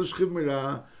regular matan shchiv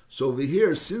mira, So over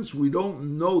here, since we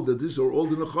don't know that these are all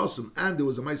the nechasim, and there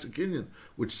was a Maisa Kinyan,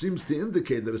 which seems to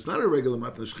indicate that it's not a regular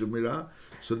matnas shchivmira,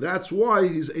 so that's why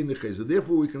he's ein necheza.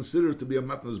 Therefore, we consider it to be a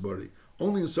matnas bari.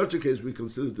 Only in such a case we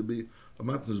consider it to be a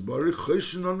matnas bari.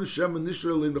 Choshen on Hashem and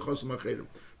nishra le nechasim acherim.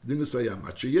 Dinas hayam.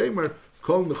 Achayemer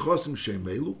kol nechasim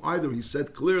shemelu. Either he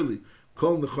said clearly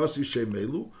kol nechasim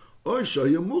shemelu, or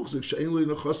shayam muchzik she'en le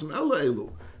nechasim ela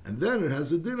elu. And then it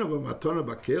has a din of a matana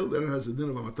bakel, then it has a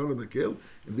din of a matana bakel,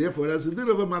 and therefore it has a din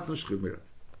of a matana shchivmira.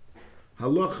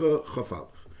 Halacha chafalef.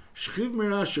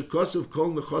 Shchivmira shekosev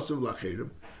kol nechasim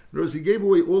lacherim. In other words, he gave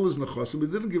away all his nechasim, he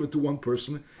didn't give it to one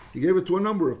person, he gave it to a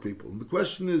number of people. And the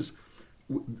question is,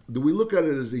 do we look at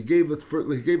it as he gave it to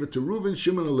Reuven,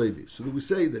 Shimon, and Levi? So do we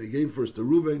say that he gave first to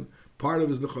Reuven, part of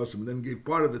his nechasim, and then gave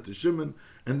part of it to Shimon,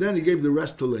 and then he gave the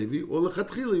rest to Levi? Or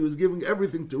lechatchila, he was giving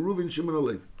everything to Reuven, Shimon, and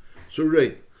Levi. So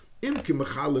Rei, im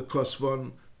kimachalik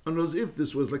kosvan, and as if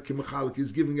this was like kimachalik,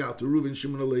 he's giving out to Reuven,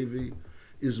 Shimon, and Levi,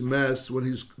 is mess when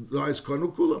he's lies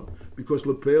kanu kulam, because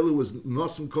lepel was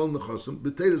nosim kol nechasim,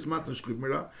 b'teiras matan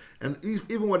shchivmira, and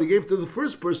even what he gave to the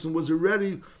first person was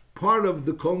already part of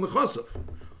the kol nechasim.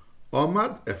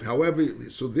 Amad, if however,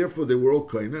 so therefore they were all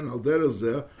kaina, and al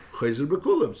derazeh chayzer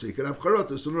bekulam, so you can have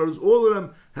charata. So in other words, all of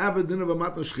them have a din of a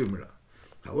matan shchivmira.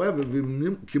 However,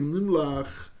 kim nimlach.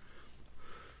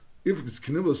 If it's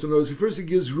Knibble, so knows, first he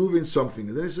gives Reuven something,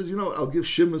 and then he says, I'll give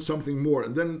Shimon something more,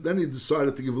 and then he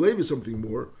decided to give Levi something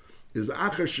more. Is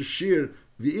Achar Shashir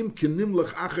v'im Knimlach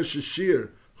Achar Shashir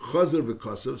Chazer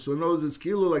v'Kasav? So knows it's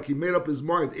kilo like he made up his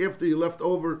mind after he left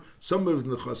over some of his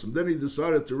nechasim. Then he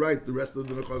decided to write the rest of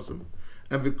the nechasim.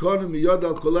 And v'konim miyad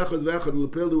al kol echad v'echad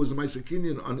lepel, there was a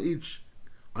Ma'asakinyan on each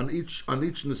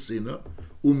nesina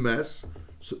umes.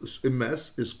 So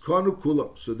imes is kanu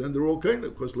kula. So then they're all kind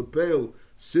of because lepel.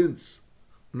 Since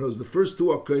the first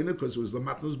two are kaina because it was the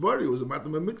matnas bari, it was a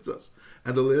matnas miktas,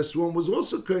 and the last one was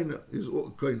also kaina. Is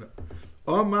kaina.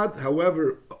 Ahmad,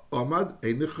 however, Ahmad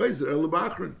ein nechayzer el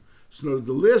bachrin. So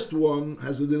the last one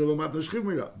has a din of a matnas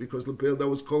shchivmira because the pale that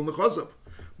was called nechazav.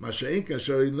 Masha'in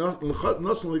kashari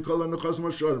nasan called nechazav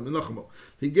masharim menachmo.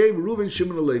 He gave Reuven,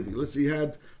 Shimon, and Levi. Let's see, he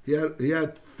had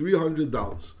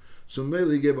 $300. So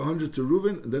mainly he gave 100 to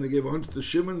Reuven, and then he gave 100 to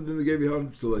Shimon, and then he gave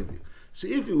 100 to Levi.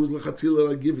 See, if it was lechatila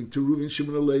like giving to Reuven,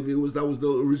 Shimon, and Levi, that was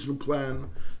the original plan.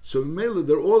 So Mele,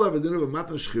 they're all have a din of a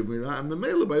matan shchivmira, and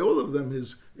Mele by all of them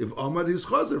is if Ahmad is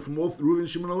chazer from all Reuven,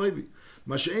 Shimon, and Levi.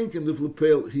 Masha'enkin if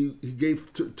lepel he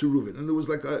gave to Reuven, and there was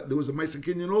a Maisa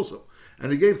Kinyan also, and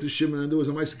he gave to Shimon, and there was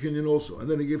a Maisa Kinyan also, and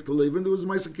then he gave to Levi, and there was a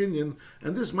Maisa Kinyan,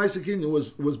 and this Maisa Kinyan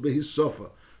was behis sofa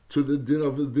to the din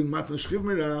of the din matan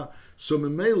shchivmira. So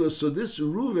Mele, so this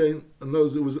Reuven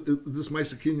knows it was this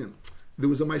Maisa Kinyan. There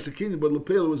was a Maisa Kinyan, but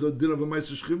Lepel was a din of a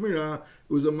Maisa Shchivmira.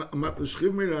 It was a Matna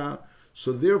Shchivmira.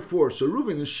 So therefore,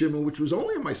 Reuven is Shimon, which was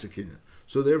only a Maisa Kinyan.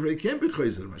 So therefore, it can't be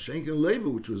Chayzer. Mashenk and Levi,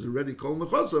 which was already called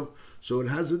Nechasav. So it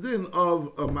has a din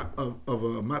of a Matna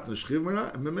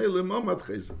Shchivmira, and Memele Mamat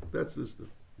Chayzer. That's this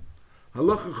din.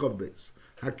 Halacha Chav Beis.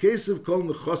 Hakesev called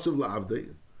Nechasav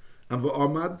la'avdei, and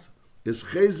va'amad is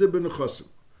Chayzer ben Nechasav.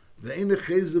 Ve'ene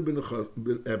Chayzer ben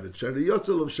Eved. Shari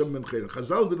Yotzel of Shem ben Chayzer.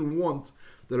 Chazal didn't want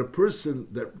that a person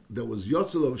that was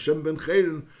Yotzel of Shem ben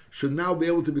Chayrin should now be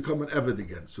able to become an Eved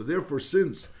again. So therefore,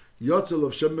 since Yotzel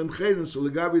of Shem ben Chayrin, so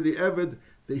Legabi the Eved,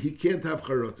 that he can't have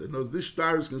Charata. Now this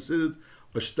star is considered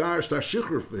a star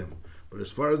shichur for him. But as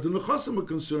far as the Nechasim are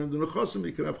concerned, the Nechasim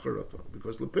he can have Charata.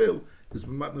 Because Lepel is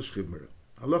B'matna Shchivmira.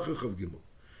 Halacha Chav Gimel.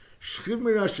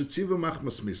 Shchivmira shetziva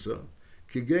machmas misa,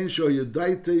 kigen sho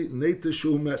yedaite neite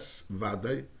shu mes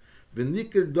vaday,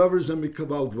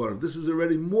 this is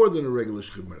already more than a regular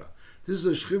shchivmira. This is a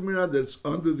shchivmira that's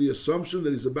under the assumption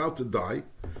that he's about to die,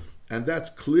 and that's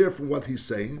clear from what he's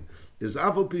saying. Is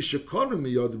aval pi shekonu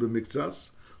miyod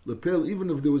b'miktzas lepel, even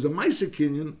if there was a Maisa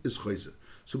Kinyan, is chayzer.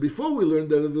 So before we learned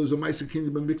that if there was a Maisa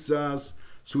Kinyan b'miktzas,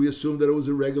 so we assumed that it was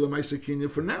a regular Maisa Kinyan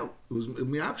for now. It was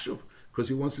miakshav because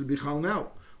he wants it to be chal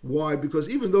now. Why? Because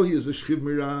even though he is a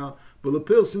shchivmira, but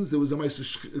lepel, since there was a Maisa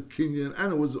Kinyan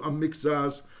and it was a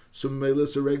miktzas. So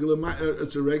it's a regular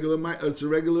maton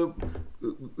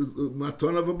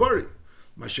of a bari.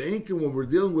 Masha'inkin, when we're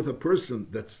dealing with a person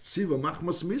that's tziva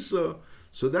machmas misa,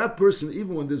 so that person,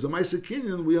 even when there's a Maisa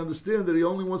Kinyan, we understand that he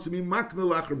only wants to be makna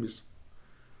lachar misa.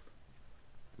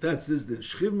 That's this. Then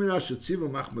shchiv mira shetziva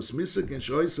machmas misa ken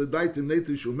shoy sedait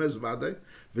neitu shumez vaday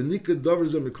v'nikad dover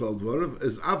ze miklal dvarav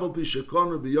as aval pi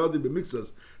shekonu biyadi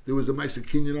b'mixas. There was a Maisa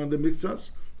Kinyan on the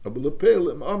mixas. Abulepel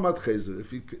im amat chezer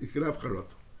if he could have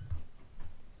charot.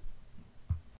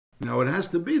 Now it has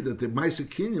to be that the Maisa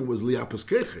Kinyan was liapas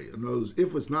keche. In other words,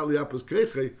 if it's not liapas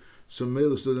keche, so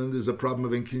then there's a problem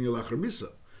of enkinya lachar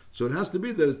misa. So it has to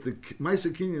be that it's the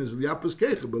Maisa Kinyan is the Yapis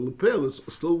Kecha, but Lepel is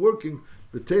still working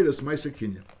the Teres Maisa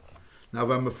Kinyan. Now,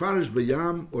 V'amefarish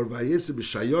B'yam, or V'hayetze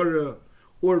B'shayora,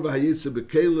 or V'hayetze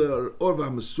B'kela, or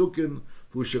V'hamesukin,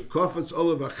 V'ushekofetz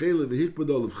Olav Achele, V'hikpad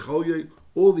Olav Cholye,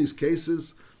 all these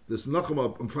cases, this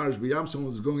Nacham Mefarish B'yam,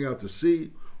 someone is going out to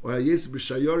sea, or Hayetze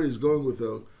B'shayora is going with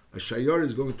a Shayar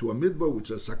is going to a midbar,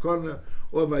 which is a sakana,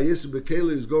 or V'hayetze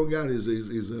B'kela is going out,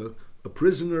 he's a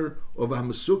prisoner, or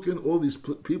V'hamesukin, all these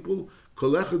people,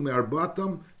 Kolechad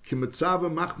Me'arbatam, Kimetzava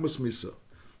Machmas Misa.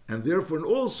 And therefore, and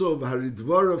also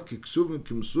v'haridvarav kiksuvim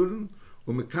kimsurin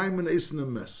u'mekaymen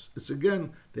eisen mes. It's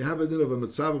again they have a din of a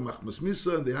mitzvah machmas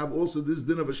misa, and they have also this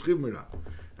din of a shchiv mira.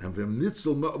 And v'em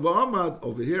nitzel v'amad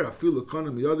over here afilu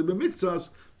konim yadi b'miktzas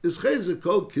is chayzer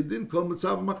kol kidin kol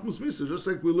mitzvah machmas misa. Just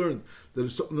like we learned that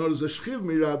it's not as a shchiv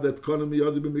mira that konim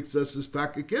yadi b'miktzas is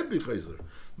taka can't be chayzer.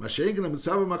 Mashenkin a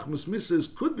mitzvah machmas misa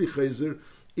could be chayzer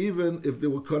even if they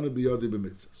were konim yadi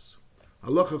b'miktzas.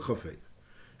 Halacha chafei.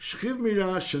 Shchiv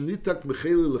mira shenitak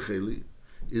mecheli lecheli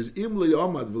is im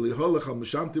leyamad v'liholech al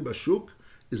meshamti bashuk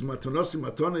is matanosi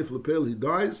matana if lepel he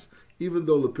dies, even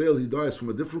though lepel he dies from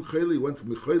a different cheli, he went from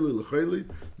mecheli lecheli,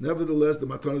 nevertheless the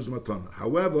matana is matana.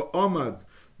 However, amad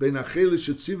bein acheli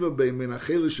shetziva bein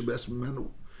acheli shebes menu.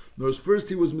 Notice first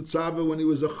he was mitzava when he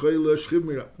was a chayla shchiv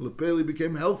mira. Lepel he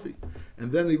became healthy,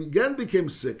 and then he again became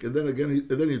sick, and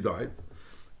then he died.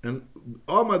 And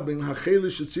amad bein acheli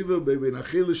shetziva bein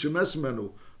acheli shemes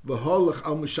menu. V'holach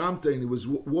al meshamte, and he was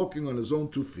walking on his own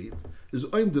 2 feet. Is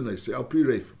oim denese al pi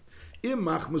reifim. Im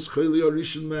machmas chayli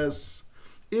arishin mes.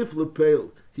 If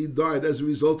lepel he died as a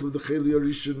result of the chayli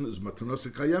arishin, is matanos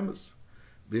kayemes.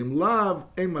 V'im lav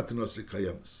ein matanos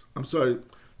kayemes. I'm sorry,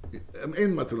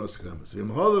 ein matanos kayemes. V'im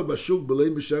hola bashuk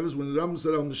b'lei misheves. When the Ram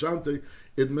said al meshamte,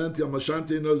 it meant al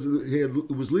meshamte knows he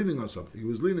was leaning on something. He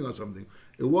was leaning on something.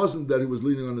 It wasn't that he was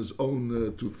leaning on his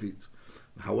own 2 feet.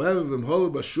 However,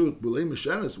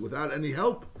 without any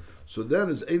help, so then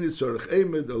is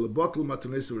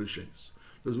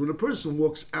because when a person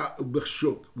walks out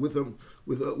with a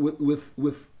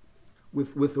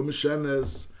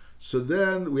mishenes, so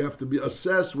then we have to be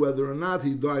assessed whether or not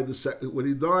he died. When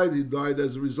he died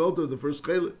as a result of the first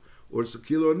chela, or it's a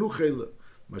kilo or nu chela.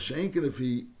 Mashenkin, if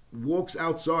he walks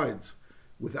outside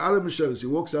without a mishenes, he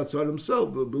walks outside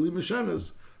himself. But beli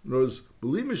mishenes,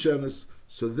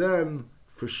 so then,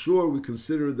 for sure, we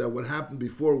consider that what happened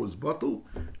before was batul,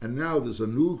 and now there's a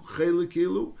new chayla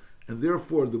kilu, and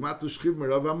therefore the matush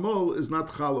chivmer of amol is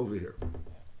not chal over here.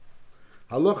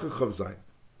 Halacha chavzayin.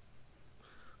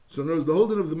 So, notice the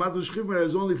holding of the matush chivmer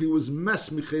is only if he was mes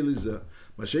michelizeh.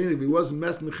 Mashen, if he wasn't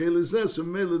mes michelizeh, so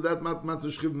mele that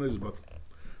matush chivmer is batul.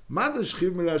 Matush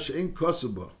chivmer she'en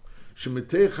koseba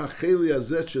shemitech hacheli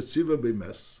azet shetziva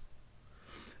b'mes.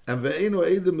 And ve'eno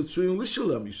eidem mitzuyin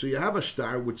lishalem. So you have a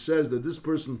star which says that this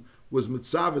person was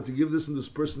mitzvah to give this and this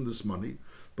person this money,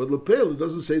 but lepel it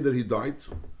doesn't say that he died.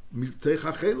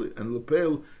 And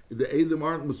lepel the eidem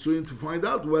aren't mitzuyin to find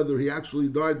out whether he actually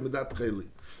died with that cheli.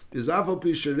 Is afal pi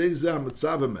sherezah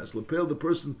mitzvah mes. Lepel the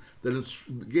person that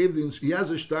gave he has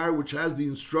a star which has the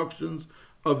instructions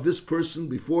of this person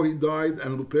before he died,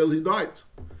 and lepel he died.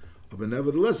 But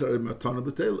nevertheless,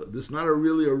 this is not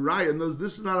really a raya. No,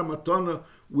 this is not a matana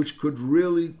which could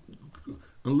really,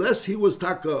 unless he was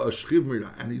taka a shchiv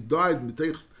mira and he died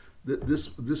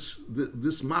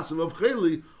this massive of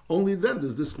cheli, only then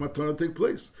does this matana take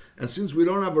place. And since we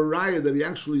don't have a raya that he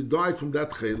actually died from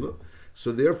that chela,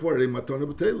 so therefore a matana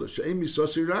b'tela she'emi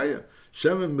sosi raya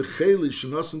shemen mecheli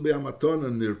shenosen be'amatana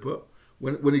nirpa.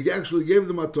 When he actually gave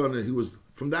the matana, he was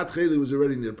from that cheli he was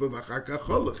already nirpa v'achar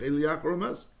kachol cheli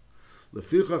achromes.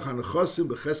 Lefichach hanechosim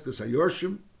becheskes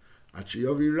hayorshim at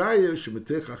sheyovi raya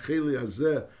shemetech hacheli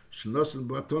hazeh shenosen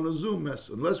b'matana zu mes.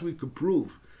 Unless we could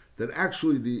prove that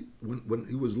actually when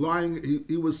he was lying,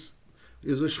 he was a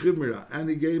shchiv mira and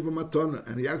he gave a matana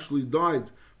and he actually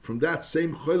died from that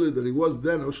same chayla that he was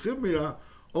then a shchiv mira,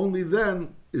 only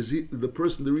then is he the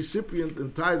person, the recipient,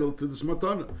 entitled to this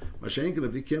matana. Mashenkin,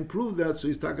 if he can't prove that, so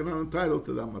he's not entitled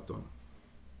to that matana.